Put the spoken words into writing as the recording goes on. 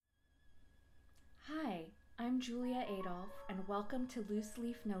Julia Adolph, and welcome to Loose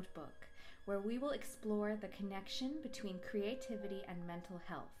Leaf Notebook, where we will explore the connection between creativity and mental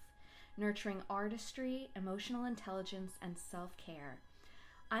health, nurturing artistry, emotional intelligence, and self-care.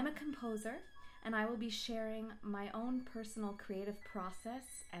 I'm a composer, and I will be sharing my own personal creative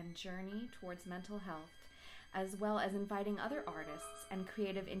process and journey towards mental health, as well as inviting other artists and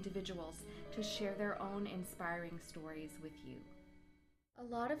creative individuals to share their own inspiring stories with you.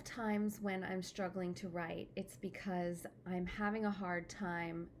 A lot of times when I'm struggling to write, it's because I'm having a hard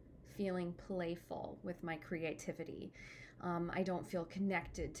time feeling playful with my creativity. I don't feel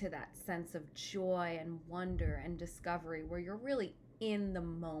connected to that sense of joy and wonder and discovery where you're really in the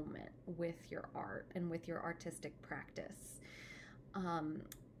moment with your art and with your artistic practice.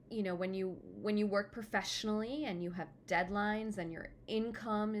 When you work professionally and you have deadlines and your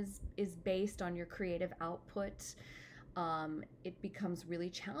income is based on your creative output, it becomes really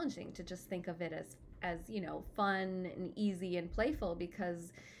challenging to just think of it as fun and easy and playful,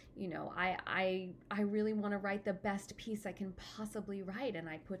 because I really want to write the best piece I can possibly write, and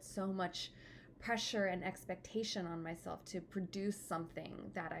I put so much pressure and expectation on myself to produce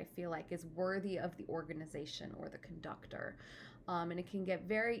something that I feel like is worthy of the organization or the conductor, and it can get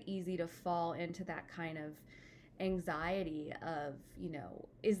very easy to fall into that kind of anxiety of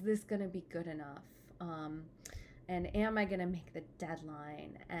is this going to be good enough? And am I going to make the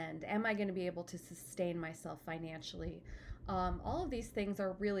deadline? And am I going to be able to sustain myself financially? All of these things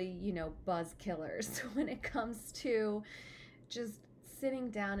are really, buzz killers when it comes to just sitting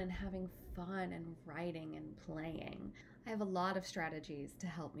down and having fun and writing and playing. I have a lot of strategies to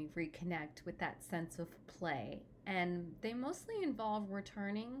help me reconnect with that sense of play, and they mostly involve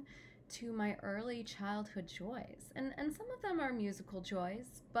returning to my early childhood joys. And some of them are musical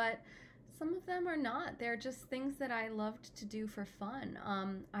joys, but some of them are not. They're just things that I loved to do for fun.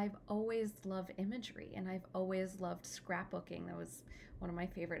 I've always loved imagery, and I've always loved scrapbooking. That was one of my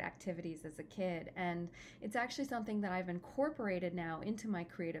favorite activities as a kid. And it's actually something that I've incorporated now into my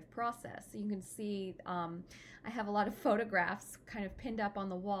creative process. You can see I have a lot of photographs kind of pinned up on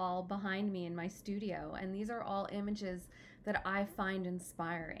the wall behind me in my studio. And these are all images that I find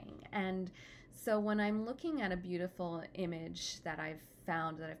inspiring. And so when I'm looking at a beautiful image that I've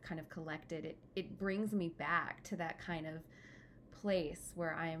found, that I've kind of collected, it brings me back to that kind of place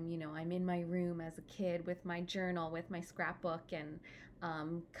where I'm in my room as a kid with my journal, with my scrapbook, and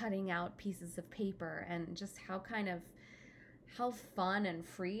cutting out pieces of paper, and just how fun and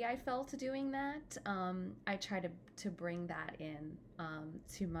free I felt doing that. I try to bring that in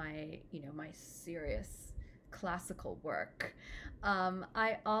to my my serious classical work.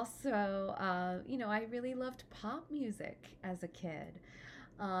 I also, I really loved pop music as a kid.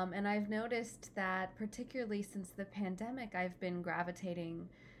 And I've noticed that particularly since the pandemic, I've been gravitating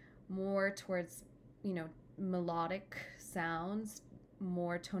more towards, melodic sounds,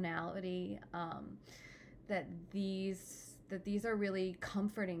 more tonality, that these are really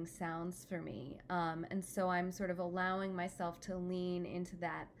comforting sounds for me. And so I'm sort of allowing myself to lean into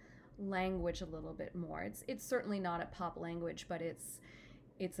that language a little bit more. It's certainly not a pop language, but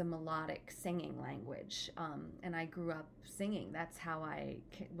it's a melodic singing language, and I grew up singing. That's how I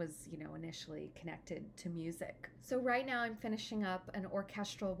was initially connected to music. So right now I'm finishing up an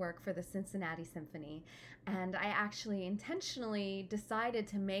orchestral work for the Cincinnati Symphony, and I actually intentionally decided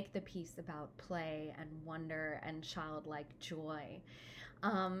to make the piece about play and wonder and childlike joy,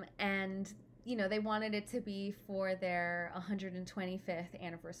 and they wanted it to be for their 125th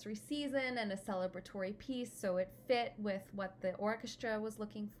anniversary season and a celebratory piece, so it fit with what the orchestra was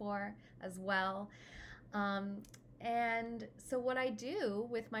looking for as well. And so what I do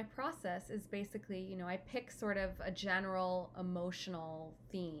with my process is basically, I pick sort of a general emotional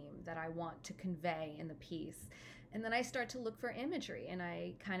theme that I want to convey in the piece. And then I start to look for imagery, and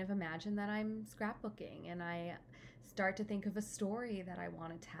I kind of imagine that I'm scrapbooking, and I start to think of a story that I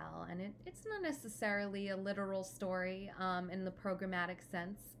want to tell. And it's not necessarily a literal story in the programmatic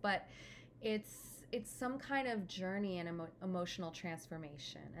sense, but it's some kind of journey and emotional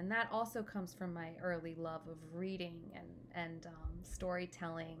transformation. And that also comes from my early love of reading and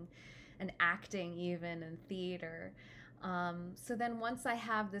storytelling and acting, even, and theater. So then once I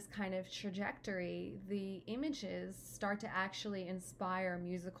have this kind of trajectory, the images start to actually inspire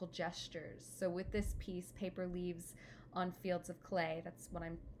musical gestures. So with this piece, Paper Leaves on Fields of Clay, that's what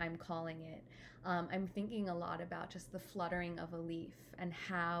I'm calling it, I'm thinking a lot about just the fluttering of a leaf and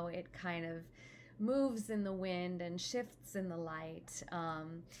how it kind of moves in the wind and shifts in the light.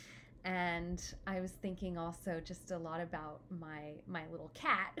 And I was thinking also just a lot about my little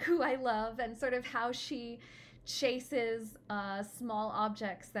cat, who I love, and sort of how she chases small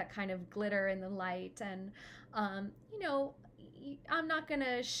objects that kind of glitter in the light. And, you know, I'm not going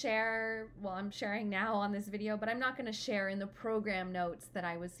to share, well, I'm sharing now on this video, but I'm not going to share in the program notes that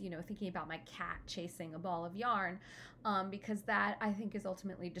I was, thinking about my cat chasing a ball of yarn, because that I think is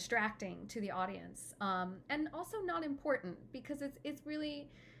ultimately distracting to the audience, and also not important, because it's really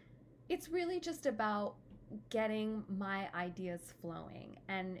just about getting my ideas flowing.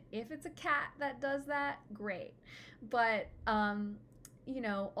 And if it's a cat that does that, great. But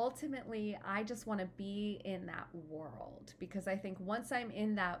ultimately, I just want to be in that world, because I think once I'm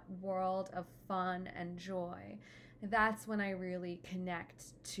in that world of fun and joy, that's when I really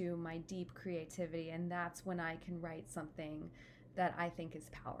connect to my deep creativity, and that's when I can write something that I think is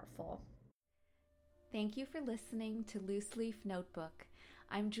powerful. Thank you for listening to Loose Leaf Notebook.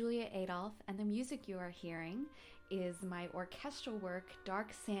 I'm Julia Adolph, and the music you are hearing is my orchestral work,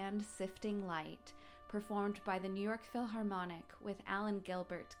 Dark Sand Sifting Light, performed by the New York Philharmonic with Alan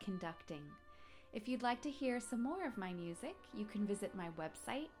Gilbert conducting. If you'd like to hear some more of my music, you can visit my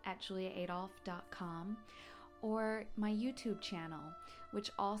website at juliaadolph.com or my YouTube channel,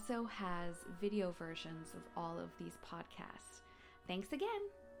 which also has video versions of all of these podcasts. Thanks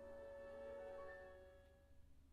again.